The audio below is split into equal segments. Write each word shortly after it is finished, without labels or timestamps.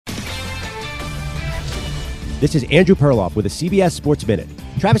This is Andrew Perloff with a CBS Sports Minute.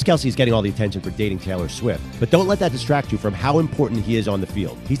 Travis Kelce is getting all the attention for dating Taylor Swift, but don't let that distract you from how important he is on the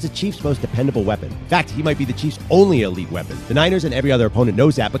field. He's the Chiefs' most dependable weapon. In fact, he might be the Chiefs' only elite weapon. The Niners and every other opponent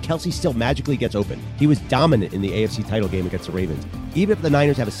knows that, but Kelce still magically gets open. He was dominant in the AFC title game against the Ravens. Even if the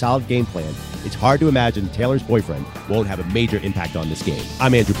Niners have a solid game plan, it's hard to imagine Taylor's boyfriend won't have a major impact on this game.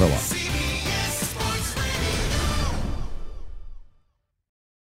 I'm Andrew Perloff.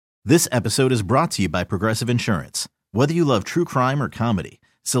 This episode is brought to you by Progressive Insurance. Whether you love true crime or comedy,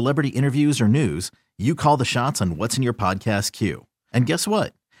 celebrity interviews or news, you call the shots on what's in your podcast queue. And guess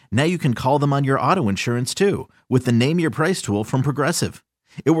what? Now you can call them on your auto insurance too with the Name Your Price tool from Progressive.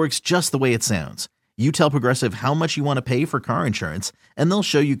 It works just the way it sounds. You tell Progressive how much you want to pay for car insurance, and they'll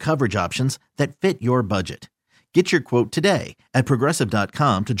show you coverage options that fit your budget. Get your quote today at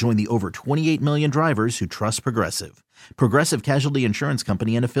Progressive.com to join the over 28 million drivers who trust Progressive. Progressive Casualty Insurance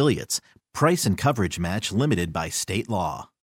Company and Affiliates. Price and coverage match limited by state law.